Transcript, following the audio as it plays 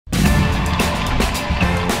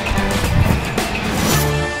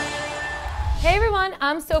everyone,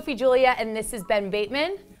 I'm Sophie Julia and this is Ben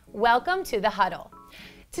Bateman. Welcome to the Huddle.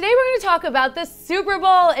 Today we're going to talk about the Super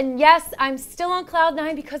Bowl, and yes, I'm still on cloud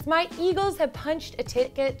nine because my Eagles have punched a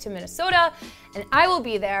ticket to Minnesota and I will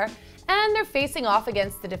be there, and they're facing off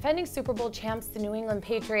against the defending Super Bowl champs, the New England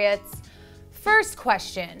Patriots. First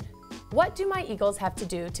question, what do my Eagles have to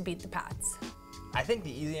do to beat the Pats? I think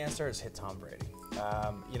the easy answer is hit Tom Brady.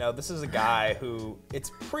 This is a guy who,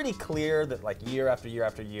 it's pretty clear that like year after year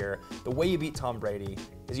after year, the way you beat Tom Brady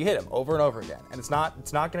is you hit him over and over again. And it's not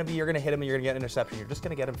going to be you're going to hit him and you're going to get an interception. You're just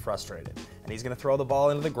going to get him frustrated. And he's going to throw the ball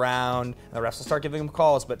into the ground, and the refs will start giving him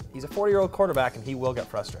calls, but he's a 40-year-old quarterback and he will get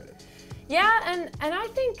frustrated. Yeah, and I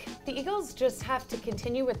think the Eagles just have to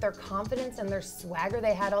continue with their confidence and their swagger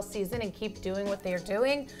they had all season and keep doing what they're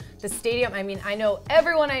doing. The stadium, I mean, I know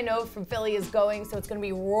everyone I know from Philly is going, so it's going to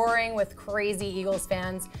be roaring with crazy Eagles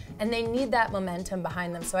fans, and they need that momentum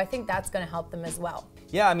behind them, so I think that's going to help them as well.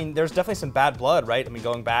 Yeah, I mean, there's definitely some bad blood, right? I mean,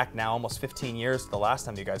 going back now almost 15 years to the last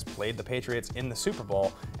time you guys played the Patriots in the Super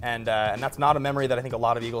Bowl, and that's not a memory that I think a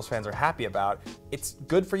lot of Eagles fans are happy about. It's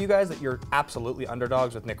good for you guys that you're absolutely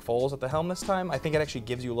underdogs with Nick Foles at the helm this time. I think it actually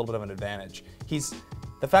gives you a little bit of an advantage.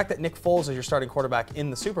 The fact that Nick Foles is your starting quarterback in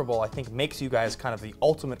the Super Bowl, I think makes you guys kind of the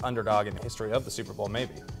ultimate underdog in the history of the Super Bowl,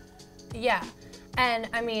 maybe. Yeah, and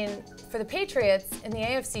I mean, for the Patriots, in the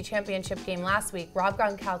AFC Championship game last week, Rob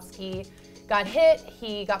Gronkowski got hit,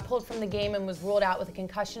 he got pulled from the game and was ruled out with a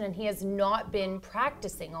concussion, and he has not been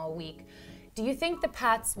practicing all week. Do you think the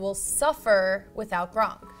Pats will suffer without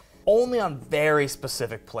Gronk? Only on very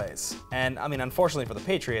specific plays. And I mean, unfortunately for the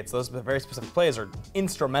Patriots, those very specific plays are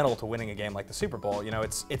instrumental to winning a game like the Super Bowl. You know,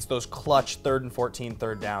 it's those clutch 3rd and 14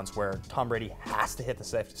 third downs where Tom Brady has to hit the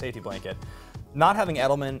safety blanket. Not having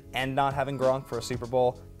Edelman and not having Gronk for a Super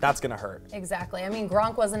Bowl, that's gonna hurt. Exactly. I mean,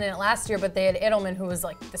 Gronk wasn't in it last year, but they had Edelman, who was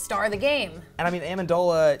like the star of the game. And I mean,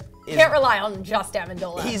 Amendola is... Can't rely on just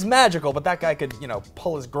Amendola. He's magical, but that guy could,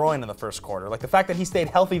 pull his groin in the first quarter. Like, the fact that he stayed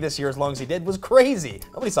healthy this year as long as he did was crazy.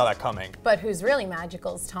 Nobody saw that coming. But who's really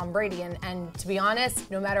magical is Tom Brady, and to be honest,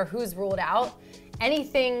 no matter who's ruled out,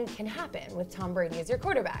 anything can happen with Tom Brady as your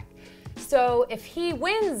quarterback. So if he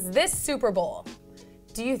wins this Super Bowl,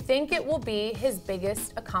 do you think it will be his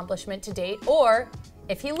biggest accomplishment to date? Or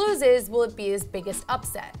if he loses, will it be his biggest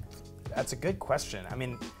upset? That's a good question. I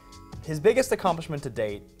mean, his biggest accomplishment to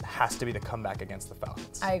date has to be the comeback against the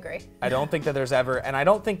Falcons. I agree. I don't think that there's ever, and I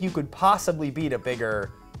don't think you could possibly beat a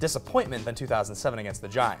bigger disappointment than 2007 against the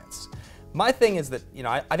Giants. My thing is that,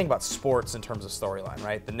 I think about sports in terms of storyline,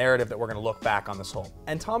 right? The narrative that we're going to look back on this whole.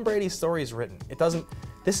 And Tom Brady's story is written.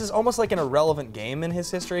 This is almost like an irrelevant game in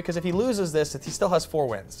his history, because if he loses this, he still has 4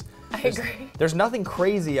 wins. I agree. There's nothing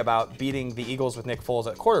crazy about beating the Eagles with Nick Foles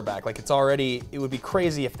at quarterback. Like, it would be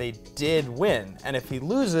crazy if they did win. And if he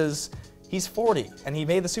loses, he's 40, and he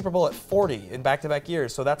made the Super Bowl at 40 in back-to-back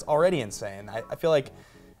years, so that's already insane. I feel like,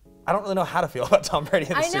 I don't really know how to feel about Tom Brady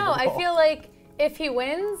in the Super Bowl. I feel like if he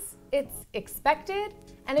wins, it's expected,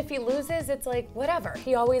 and if he loses, it's like, whatever,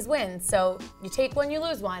 he always wins. So you take one, you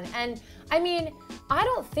lose one. And I mean, I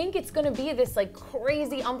don't think it's gonna be this like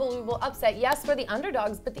crazy, unbelievable upset. Yes, we're the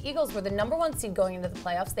underdogs, but the Eagles were the #1 seed going into the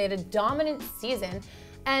playoffs. They had a dominant season.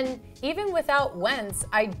 And even without Wentz,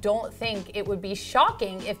 I don't think it would be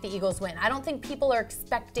shocking if the Eagles win. I don't think people are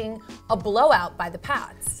expecting a blowout by the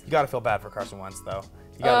Pats. You gotta feel bad for Carson Wentz, though.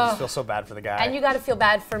 You gotta just feel so bad for the guy. And you gotta feel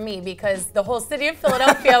bad for me because the whole city of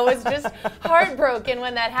Philadelphia was just heartbroken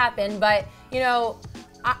when that happened. But,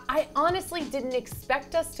 I honestly didn't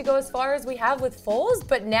expect us to go as far as we have with Foles,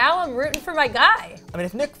 but now I'm rooting for my guy. I mean,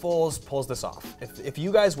 if Nick Foles pulls this off, if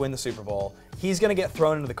you guys win the Super Bowl, he's going to get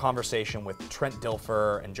thrown into the conversation with Trent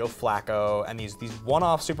Dilfer and Joe Flacco and these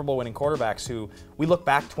one-off Super Bowl winning quarterbacks who we look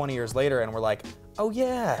back 20 years later and we're like, oh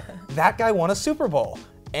yeah, that guy won a Super Bowl.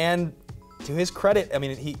 And to his credit, I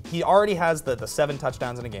mean, he already has the 7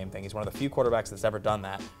 touchdowns in a game thing. He's one of the few quarterbacks that's ever done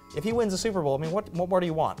that. If he wins a Super Bowl, I mean, what more do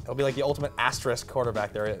you want? It'll be like the ultimate asterisk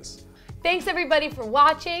quarterback there is. Thanks everybody for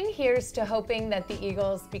watching. Here's to hoping that the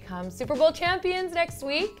Eagles become Super Bowl champions next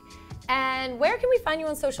week. And where can we find you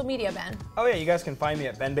on social media, Ben? Oh yeah, you guys can find me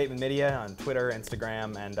at Ben Bateman Media on Twitter,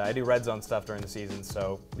 Instagram, and I do Red Zone stuff during the season,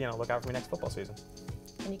 so, look out for me next football season.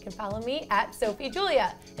 And you can follow me at Sophie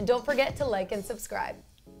Julia. And don't forget to like and subscribe.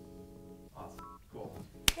 Awesome. Cool.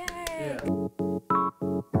 Yay! Yeah.